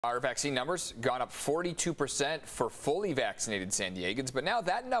Our vaccine numbers gone up 42% for fully vaccinated San Diegans, but now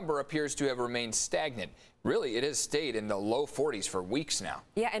that number appears to have remained stagnant. Really, it has stayed in the low 40s for weeks now.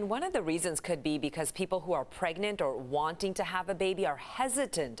 Yeah, and one of the reasons could be because people who are pregnant or wanting to have a baby are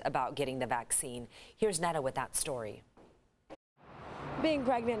hesitant about getting the vaccine. Here's Netta with that story. Being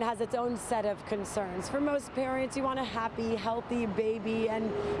pregnant has its own set of concerns. For most parents, you want a happy, healthy baby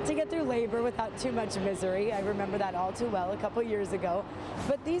and to get through labor without too much misery. I remember that all too well a couple years ago.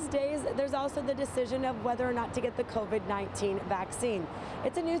 But these days, there's also the decision of whether or not to get the COVID-19 vaccine.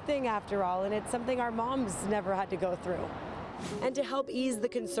 It's a new thing after all, and it's something our moms never had to go through. And to help ease the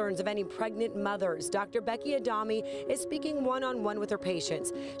concerns of any pregnant mothers, Dr. Adami is speaking one-on-one with her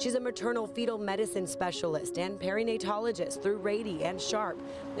patients. She's a maternal fetal medicine specialist and perinatologist through Rady and Sharp.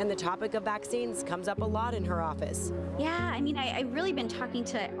 And the topic of vaccines comes up a lot in her office. Yeah, I mean, I've really been talking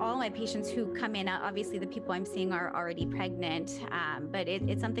to all my patients who come in. Obviously, the people I'm seeing are already pregnant, but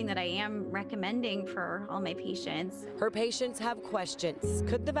it's something that I am recommending for all my patients. Her patients have questions.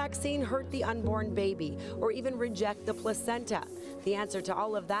 Could the vaccine hurt the unborn baby or even reject the placenta? The answer to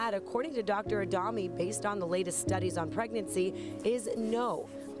all of that, according to Dr. Adami, based on the latest studies on pregnancy, is no.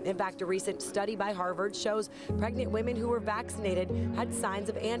 In fact, a recent study by Harvard shows pregnant women who were vaccinated had signs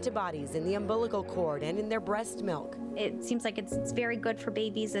of antibodies in the umbilical cord and in their breast milk. It seems like it's very good for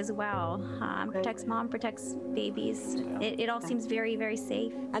babies as well. Protects mom, protects babies. It all seems very, very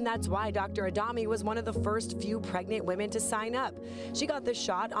safe. And that's why Dr. Adami was one of the first few pregnant women to sign up. She got the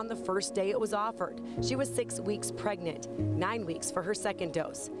shot on the first day it was offered. She was 6 weeks pregnant, 9 weeks for her second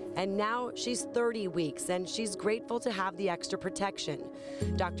dose. And now she's 30 weeks, and she's grateful to have the extra protection.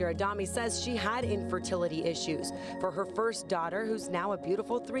 Dr. Adami says she had infertility issues for her first daughter, who's now a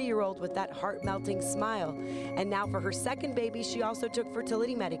beautiful 3-year-old with that heart-melting smile. And now for her second baby, she also took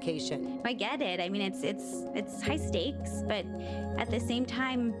fertility medication. I get it. I mean, it's high stakes, but at the same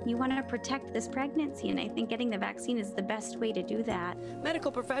time, you want to protect this pregnancy, and I think getting the vaccine is the best way to do that.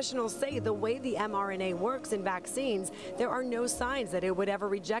 Medical professionals say the way the mRNA works in vaccines, there are no signs that it would ever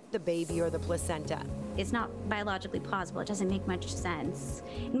reject the baby or the placenta. It's not biologically plausible. It doesn't make much sense.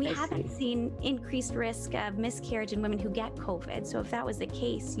 And we haven't seen increased risk of miscarriage in women who get COVID. So if that was the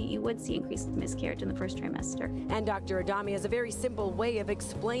case, you would see increased miscarriage in the first trimester. And Dr. Adami has a very simple way of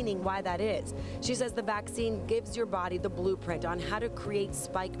explaining why that is. She says the vaccine gives your body the blueprint on how to create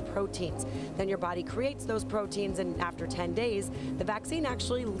spike proteins. Then your body creates those proteins, and after 10 days, the vaccine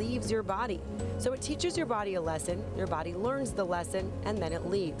actually leaves your body. So it teaches your body a lesson, your body learns the lesson, and then it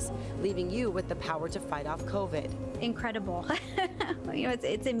leaves, leaving you with the power to fight off COVID. Incredible.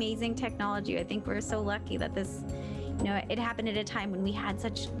 It's amazing technology. I think we're so lucky that this, it happened at a time when we had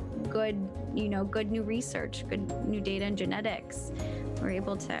such good, good new research, good new data in genetics. We're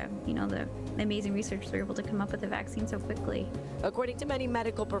able to, the amazing research, we're able to come up with a vaccine so quickly. According to many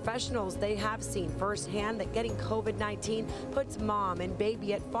medical professionals, they have seen firsthand that getting COVID-19 puts mom and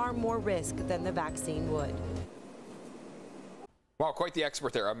baby at far more risk than the vaccine would. Wow, quite the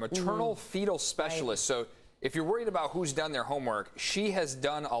expert there, a maternal fetal specialist. Right. So if you're worried about who's done their homework, she has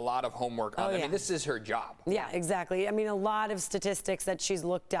done a lot of homework on I mean, this is her job. Yeah, exactly. I mean, a lot of statistics that she's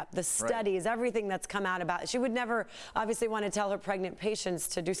looked up, the studies, everything that's come out about it. She would never obviously want to tell her pregnant patients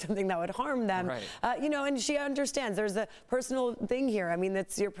to do something that would harm them. Right. And she understands there's a personal thing here. I mean,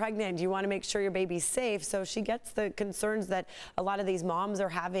 you're pregnant, you want to make sure your baby's safe. So she gets the concerns that a lot of these moms are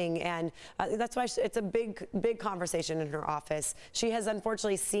having, and that's why it's a big conversation in her office. She has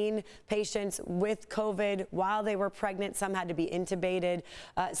unfortunately seen patients with COVID while they were pregnant. Some had to be intubated,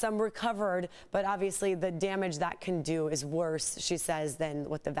 some recovered, but obviously the damage that can do is worse, she says, than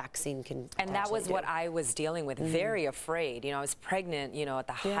what the vaccine can. And that was what I was dealing with, very afraid. I was pregnant, at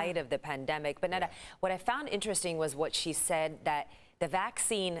the height of the pandemic. But Netta, what I found interesting was what she said, that the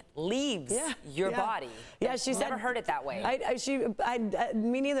vaccine leaves your body. Yeah, she said. Never heard it that way.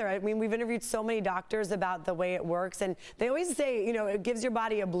 Me neither. I mean, we've interviewed so many doctors about the way it works, and they always say, it gives your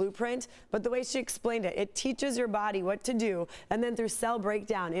body a blueprint, but the way she explained it, it teaches your body what to do, and then through cell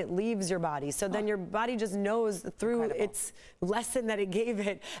breakdown, it leaves your body. So then your body just knows through its lesson that it gave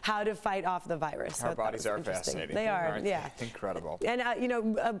it how to fight off the virus. Our bodies are fascinating. They are, yeah. Incredible. And,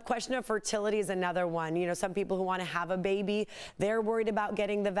 a question of fertility is another one. Some people who want to have a baby, they're worried about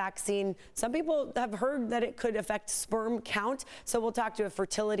getting the vaccine. Some people have heard that it could affect sperm count, so we'll talk to a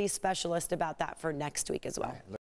fertility specialist about that for next week as well.